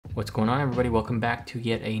What's going on, everybody? Welcome back to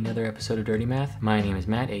yet another episode of Dirty Math. My name is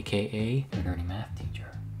Matt, aka the Dirty Math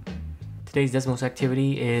Teacher. Today's Desmos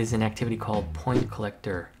activity is an activity called Point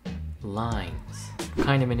Collector Lines.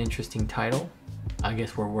 Kind of an interesting title. I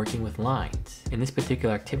guess we're working with lines. In this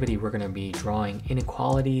particular activity, we're going to be drawing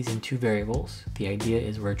inequalities in two variables. The idea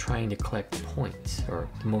is we're trying to collect points, or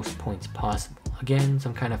the most points possible. Again,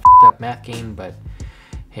 some kind of f***ed up math game, but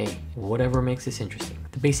hey, whatever makes this interesting.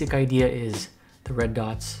 The basic idea is the red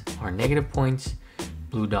dots are negative points,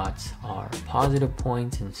 blue dots are positive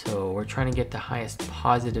points, and so we're trying to get the highest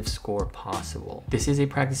positive score possible. This is a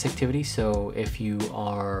practice activity, so if you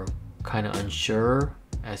are kind of unsure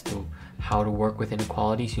as to how to work with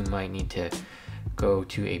inequalities, you might need to go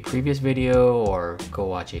to a previous video or go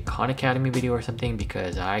watch a Khan Academy video or something,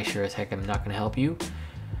 because I sure as heck am not going to help you.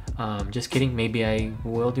 Just kidding, maybe I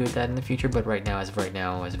will do that in the future, but right now, as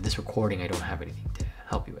of this recording, I don't have anything to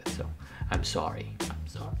help you with, so I'm sorry.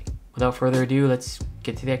 Without further ado, let's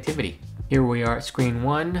get to the activity. Here we are at screen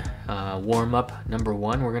 1, warm up number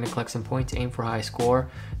 1. We're going to collect some points, aim for high score.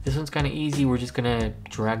 This one's kind of easy. We're just going to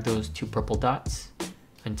drag those two purple dots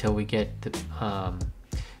until we get the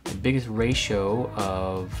biggest ratio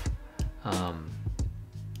of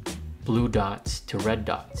blue dots to red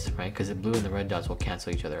dots, right? Because the blue and the red dots will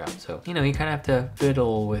cancel each other out. So, you kind of have to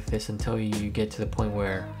fiddle with this until you get to the point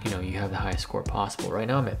where, you have the highest score possible. Right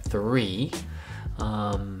now I'm at 3.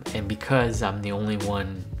 And because I'm the only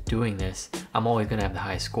one doing this, I'm always going to have the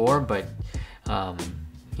highest score, but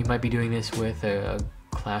you might be doing this with a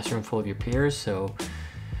classroom full of your peers. So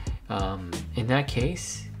in that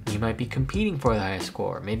case, you might be competing for the highest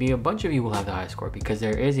score. Maybe a bunch of you will have the highest score, because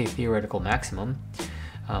there is a theoretical maximum,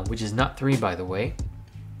 which is not 3, by the way.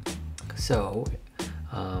 So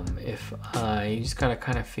if I just gotta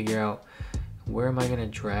kind of figure out where am I going to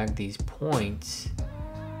drag these points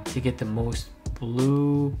to get the most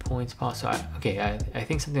blue points possible. I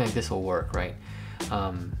think something like this will work, right?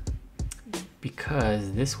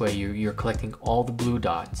 Because this way you're collecting all the blue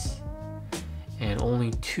dots and only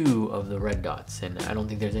 2 of the red dots, and I don't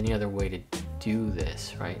think there's any other way to do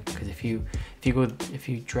this, right? Because if you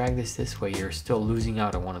drag this way, you're still losing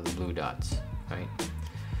out on one of the blue dots, right?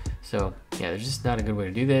 So yeah, there's just not a good way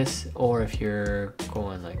to do this. Or if you're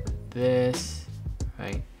going like this,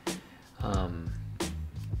 right?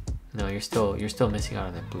 No, you're still missing out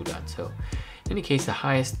on that blue dot. So in any case, the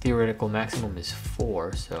highest theoretical maximum is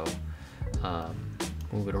 4. So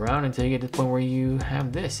move it around until you get to the point where you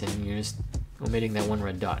have this and you're just omitting that one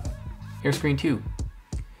red dot. Here's screen 2.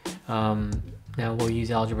 Now we'll use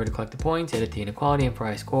algebra to collect the points, edit the inequality, and for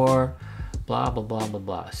high score, blah, blah, blah, blah,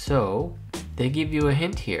 blah. So they give you a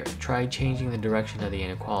hint here. Try changing the direction of the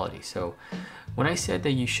inequality. So when I said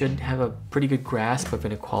that you should have a pretty good grasp of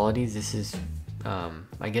inequalities, this is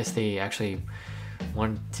I guess they actually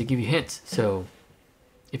wanted to give you hints. So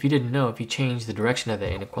if you didn't know, if you change the direction of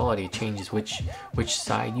the inequality, it changes which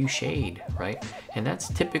side you shade, right? And that's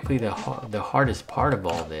typically the hardest part of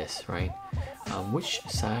all this, right? Which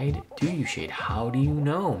side do you shade? How do you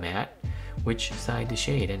know, Matt, which side to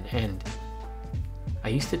shade? And I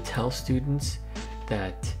used to tell students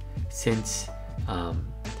that since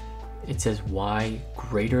it says y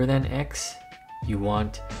greater than x, you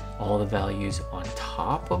want all the values on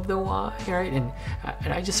top of the y, right? And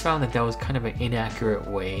I just found that was kind of an inaccurate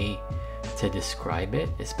way to describe it,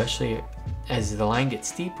 especially as the line gets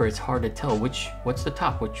steeper. It's hard to tell what's the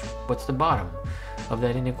top, what's the bottom of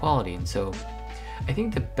that inequality. And so I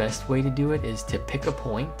think the best way to do it is to pick a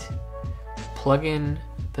point, plug in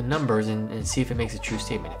the numbers, and see if it makes a true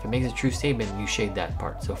statement. If it makes a true statement, you shade that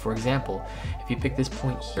part. So for example, if you pick this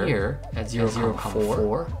point here at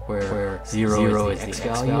 0,4, where 0 is the x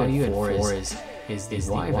value and 4 is the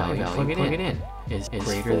y value, plug it in. Is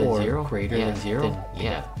greater than 0?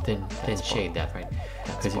 Then shade that, right?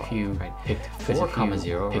 Because if you picked 4,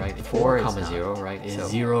 0, right? 4, 0, right? Is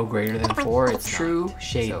 0 greater than 4? It's true.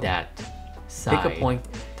 Shade that side. Pick a point.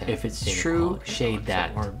 If it's true, shade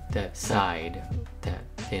that side that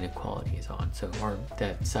the inequality is on. So, or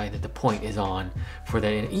that side that the point is on for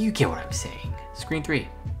that. You get what I'm saying. Screen 3.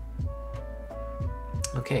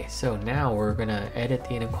 Okay, so now we're gonna edit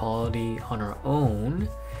the inequality on our own,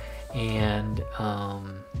 and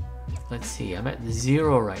let's see. I'm at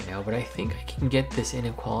 0 right now, but I think I can get this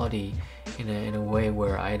inequality in a way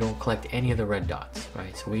where I don't collect any of the red dots,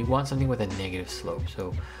 right? So we want something with a negative slope.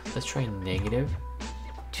 So let's try negative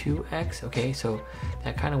 2x. Okay, so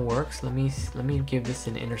that kind of works. Let me give this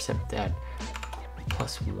an intercept at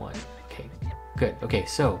 +1. Okay, good. Okay,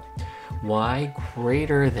 so y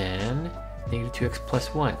greater than negative 2x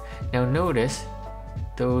plus 1. Now notice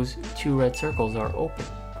those 2 red circles are open,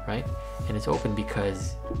 right? And it's open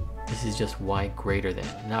because this is just y greater than,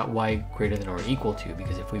 not y greater than or equal to,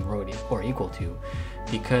 because if we wrote it or equal to,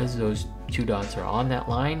 because those two dots are on that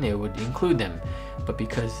line, it would include them. But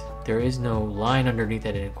because there is no line underneath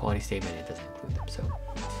that inequality statement, it doesn't include them. So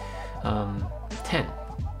 10.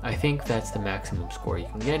 I think that's the maximum score you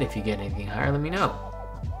can get. If you get anything higher, let me know.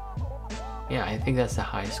 Yeah, I think that's the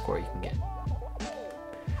highest score you can get.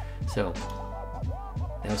 So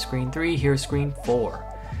that was screen 3, here's screen 4.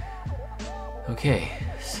 Okay,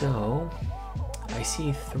 so I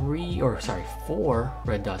see 4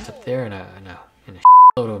 red dots up there and a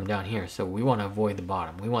load of them down here. So we want to avoid the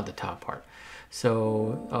bottom. We want the top part.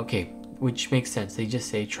 So, okay, which makes sense. They just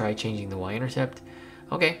say try changing the y-intercept.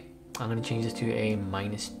 Okay, I'm going to change this to a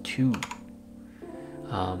 -2.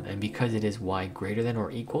 And because it is y greater than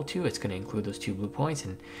or equal to, it's going to include those 2 blue points.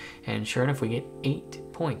 And sure enough, we get 8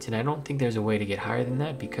 points. And I don't think there's a way to get higher than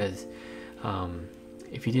that, because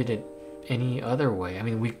if you did it any other way, I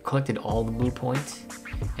mean, we collected all the blue points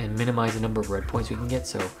and minimized the number of red points we can get.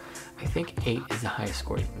 So I think 8 is the highest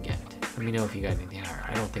score you can get. Let me know if you got anything higher.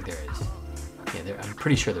 I don't think there is. Yeah, I'm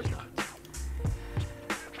pretty sure there's not.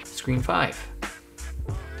 Screen 5.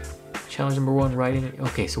 Challenge number 1, writing.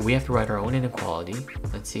 Okay, so we have to write our own inequality.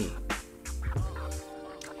 Let's see.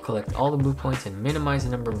 Collect all the blue points and minimize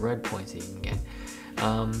the number of red points that you can get.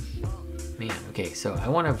 Man, okay, so I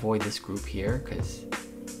want to avoid this group here, because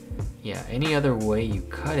yeah, any other way you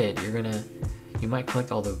cut it, you might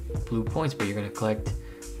collect all the blue points, but you're gonna collect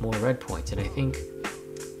more red points. And I think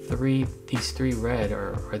these 3 red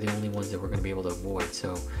are the only ones that we're gonna be able to avoid. So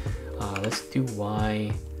let's do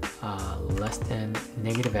y less than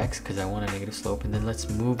 -x, because I want a negative slope, and then let's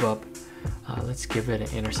move up. Let's give it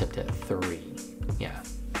an intercept at 3. Yeah,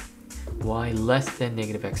 y less than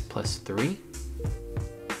 -x plus 3.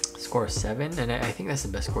 Score 7, and I think that's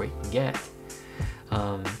the best score you can get,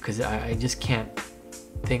 because I just can't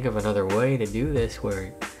think of another way to do this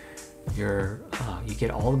where you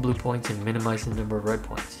get all the blue points and minimize the number of red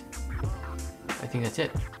points. I think that's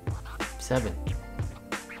it. 7.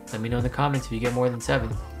 Let me know in the comments if you get more than 7.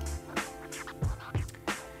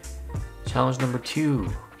 Challenge number 2.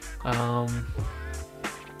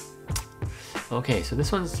 Okay, so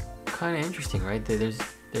this one's kind of interesting, right? There's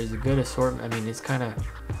a good assortment. I mean, it's kind of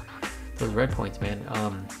those red points, man.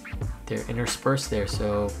 They're interspersed there,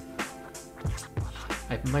 so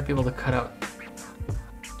I might be able to cut out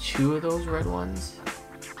 2 of those red ones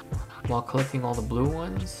while collecting all the blue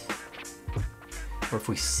ones. Or if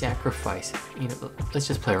we sacrifice, let's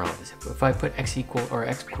just play around with this. If I put x equal or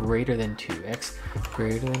x greater than 2, x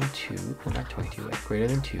greater than 2, well, not 22, x greater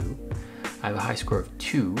than 2, I have a high score of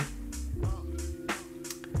 2.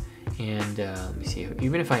 And let me see,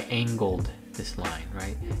 even if I angled this line,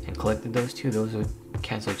 right, and collected those 2, those would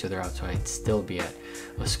cancel each other out, so I'd still be at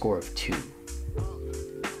a score of 2.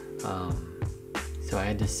 So I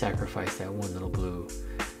had to sacrifice that one little blue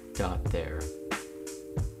dot there.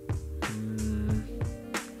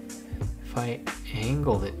 If I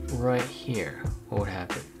angled it right here, what would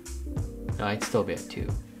happen? No, I'd still be at 2,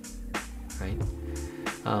 right?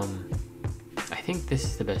 I think this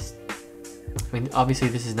is the best. I mean, obviously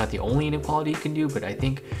this is not the only inequality you can do, but I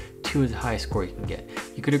think 2 is the highest score you can get.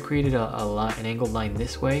 You could have created an angled line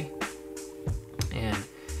this way and,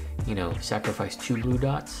 sacrificed 2 blue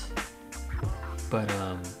dots. But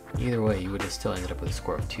either way, you would have still ended up with a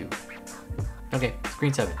score of 2. Okay,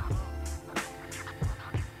 screen 7.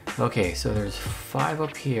 Okay, so there's 5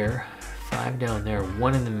 up here, 5 down there,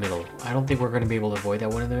 1 in the middle. I don't think we're going to be able to avoid that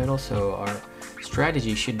 1 in the middle, so our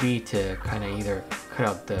strategy should be to kind of either cut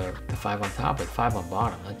out the 5 on top or the 5 on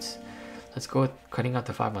bottom. Let's go with cutting out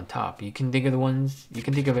the 5 on top. You can think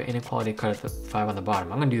of an inequality to cut out the 5 on the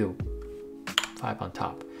bottom. I'm going to do 5 on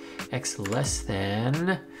top. X less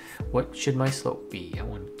than, what should my slope be? I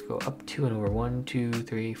want to go up 2 and over 1, 2,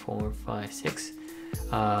 3, 4, 5, 6.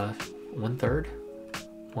 1/3.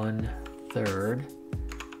 1/3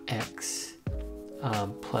 x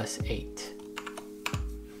plus 8.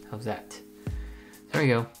 How's that? There we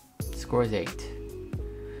go. Score is 8.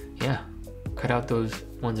 Yeah. Cut out those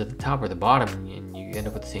ones at the top or the bottom, and you end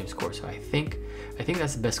up with the same score. So I think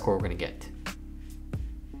that's the best score we're gonna get.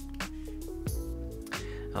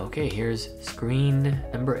 Okay, here's screen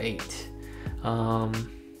number 8.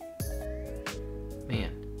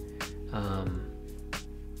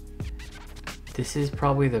 This is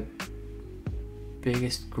probably the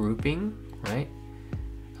biggest grouping, right?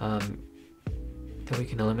 That we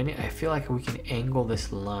can eliminate. I feel like we can angle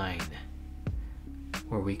this line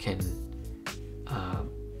where we can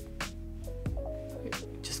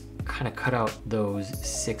just kind of cut out those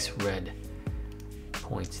 6 red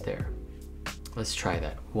points there. let's try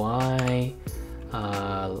that. Y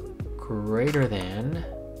greater than,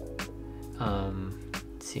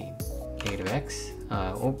 let's see, negative x.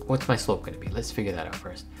 What's my slope going to be? Let's figure that out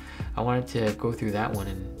first. I wanted to go through that one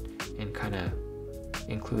and kind of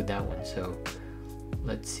include that one. So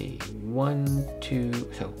let's see, 1,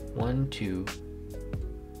 2, so 1, 2,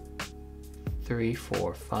 3,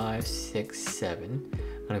 4, 5, 6, 7.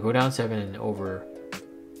 I'm going to go down 7 and over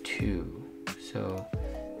 2. So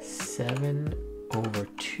 7 over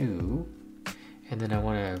 2. And then I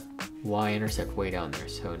want to y-intercept way down there.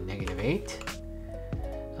 So negative 8,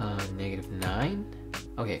 negative 9.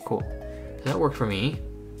 Okay, cool. So that worked for me.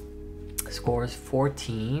 Score is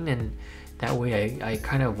 14, and that way I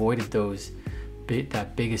kind of avoided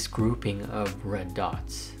that biggest grouping of red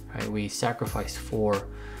dots, right? We sacrificed 4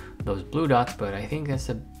 those blue dots, but I think that's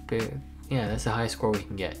that's the highest score we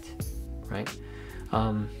can get, right?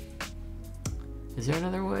 Is there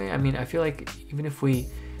another way? I mean, I feel like even if we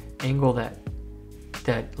angle that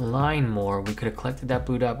line more, we could have collected that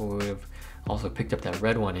blue dot, but we would have also picked up that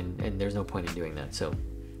red one, and there's no point in doing that. So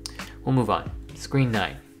we'll move on. Screen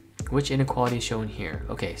 9. Which inequality is shown here?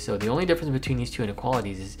 Okay, so the only difference between these two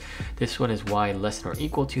inequalities is this one is y less than or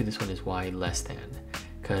equal to, this one is y less than,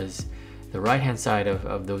 because the right hand side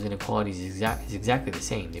of those inequalities is exactly the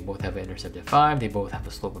same. They both have an intercept at 5, they both have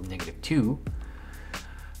a slope of negative 2.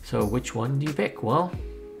 So which one do you pick? Well,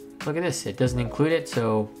 look at this, it doesn't include it,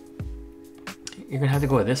 so you're gonna have to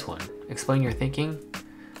go with this one. Explain your thinking.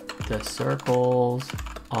 The circles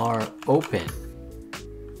are open.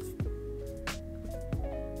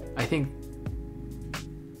 I think,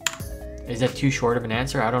 is that too short of an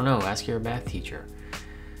answer? I don't know, ask your math teacher.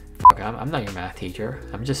 Fuck, I'm not your math teacher.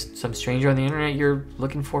 I'm just some stranger on the internet you're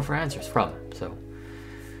looking for answers from. So,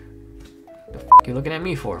 the fuck you looking at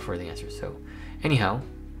me for the answers? So, anyhow,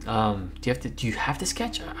 do you have to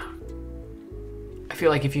sketch? I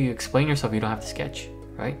feel like if you explain yourself, you don't have to sketch,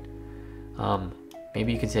 right?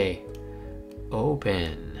 Maybe you could say,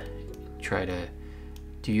 open. Try to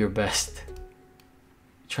do your best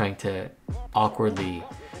trying to awkwardly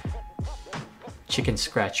chicken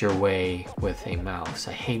scratch your way with a mouse.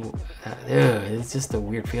 I hate, it's just a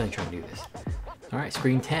weird feeling trying to do this. All right,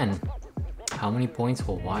 screen 10. How many points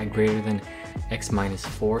will y greater than x minus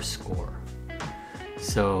 4 score?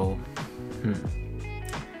 So,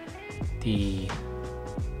 the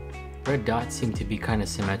red dots seem to be kind of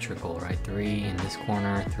symmetrical, right? 3 in this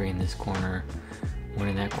corner, 3 in this corner, 1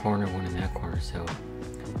 in that corner, 1 in that corner. So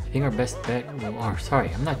I think our best bet, I'm not sure.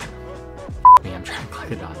 I'm trying to collect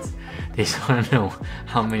the dots. They just want to know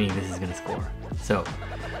how many this is going to score. So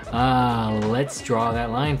let's draw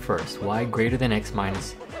that line first. Y greater than x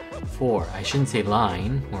minus 4. I shouldn't say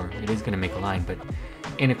line, or it is going to make a line, but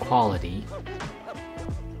inequality.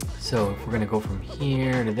 So if we're going to go from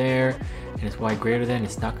here to there, and it's y greater than,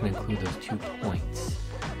 it's not going to include those 2 points.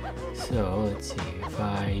 So let's see, if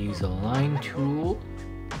I use a line tool,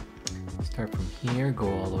 start from here,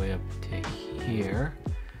 go all the way up to here,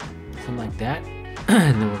 something like that,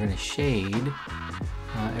 and then we're going to shade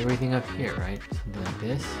everything up here, right? Something like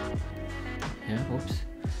this. Yeah, oops,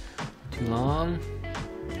 too long.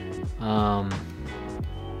 So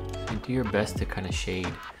do your best to kind of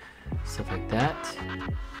shade stuff like that.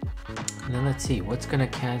 And then let's see, what's going to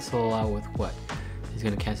cancel out with what? It's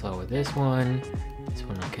going to cancel out with this one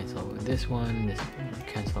will cancel out with this one will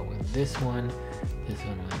cancel out with this one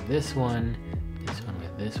with this one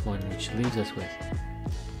with this one, which leaves us with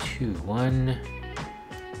 3.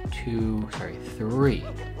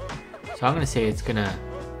 So I'm going to say it's going to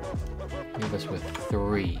leave us with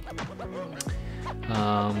 3.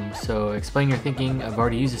 So explain your thinking. I've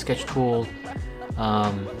already used the sketch tool.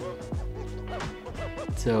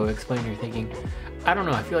 So explain your thinking. I don't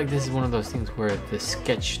know, I feel like this is one of those things where the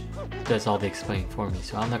sketch does all the explaining for me,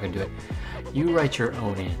 so I'm not gonna do it. You write your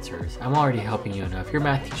own answers. I'm already helping you enough. Your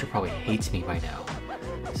math teacher probably hates me by now.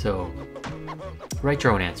 So write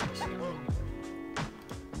your own answers.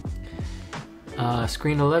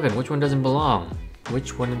 Screen 11, which one doesn't belong?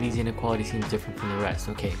 Which one of these inequalities seems different from the rest?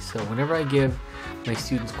 Okay, so whenever I give my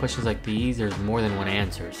students questions like these, there's more than one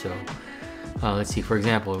answer. So let's see, for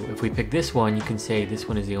example, if we pick this one, you can say this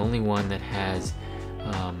one is the only one that has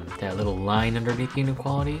that little line underneath the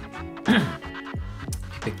inequality.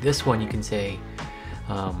 If you pick this one, you can say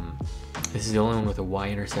this is the only one with a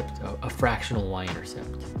y-intercept, a fractional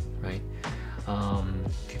y-intercept, right?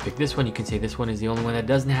 If you pick this one, you can say this one is the only one that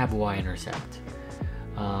doesn't have a y-intercept.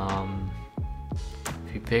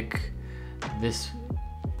 If you pick this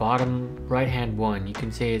bottom right hand one, you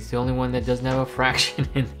can say it's the only one that doesn't have a fraction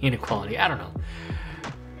in the inequality. I don't know.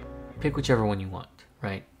 Pick whichever one you want,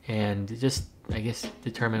 right? And just, I guess,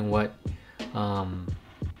 determine what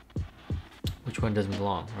which one doesn't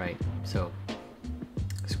belong, right? So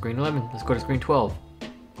screen 11, let's go to screen 12.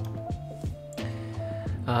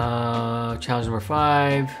 Challenge number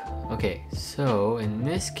 5. Okay, so in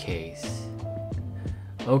this case,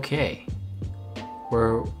 okay,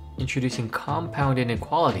 we're introducing compound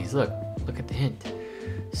inequalities. Look at the hint.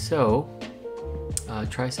 So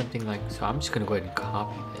try something like, so I'm just gonna go ahead and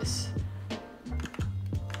copy this,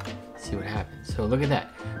 see what happens. So look at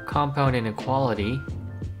that, compound inequality.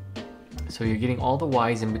 So you're getting all the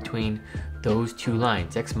y's in between those two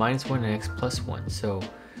lines, x minus 1 and x plus 1. So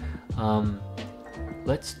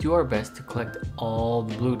let's do our best to collect all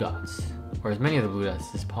the blue dots, or as many of the blue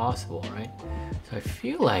dots as possible, right? So I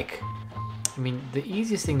feel like, I mean, the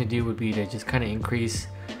easiest thing to do would be to just kind of increase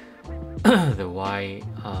the y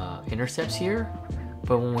intercepts here.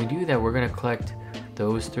 But when we do that, we're going to collect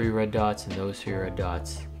those 3 red dots and those 3 red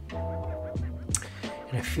dots.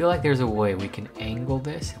 And I feel like there's a way we can angle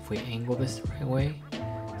this, if we angle this the right way.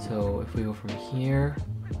 So if we go from here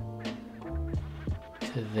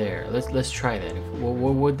to there, let's try that.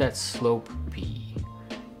 What would that slope be?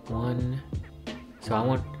 1. So I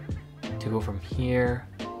want to go from here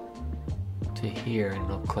to here, and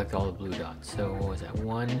it'll collect all the blue dots. So what was that?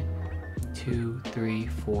 1, 2, 3,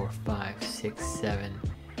 4, 5, 6, 7,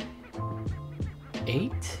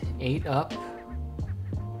 8. 8 up,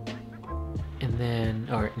 and then,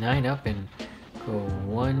 or 9 up, and go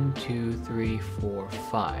 1, 2, 3, 4,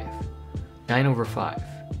 5. 9 over 5.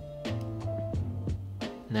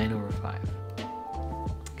 9 over 5.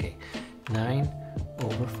 Okay, 9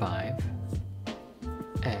 over 5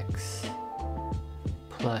 x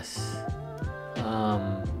plus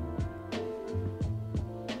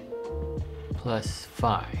plus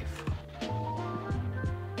 5.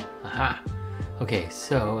 Aha. Okay,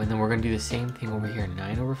 so, and then we're gonna do the same thing over here.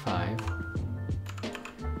 9 over 5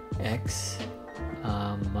 x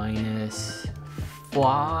minus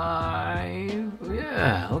 5.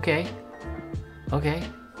 Yeah, okay. Okay.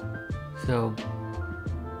 So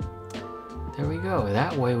there we go.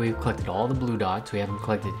 That way we've collected all the blue dots. We haven't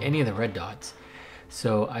collected any of the red dots.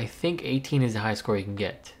 So I think 18 is the highest score you can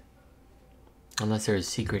get, unless there's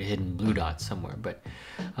secret hidden blue dots somewhere. But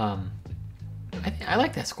I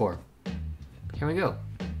like that score. Here we go.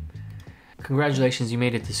 Congratulations, you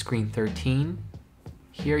made it to screen 13.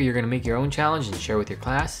 Here you're going to make your own challenge and share with your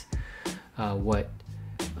class what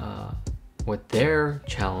their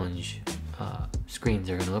challenge screens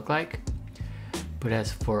are going to look like. But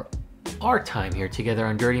as for our time here together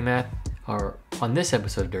on Dirty Math, or on this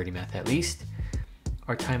episode of Dirty Math at least,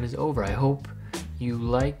 our time is over. I hope you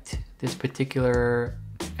liked this particular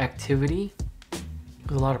activity.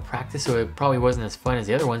 It was a lot of practice, so it probably wasn't as fun as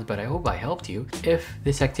the other ones, but I hope I helped you. If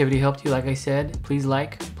this activity helped you, like I said, please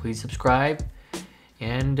like, please subscribe,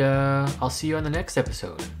 and I'll see you on the next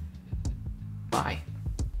episode. Bye.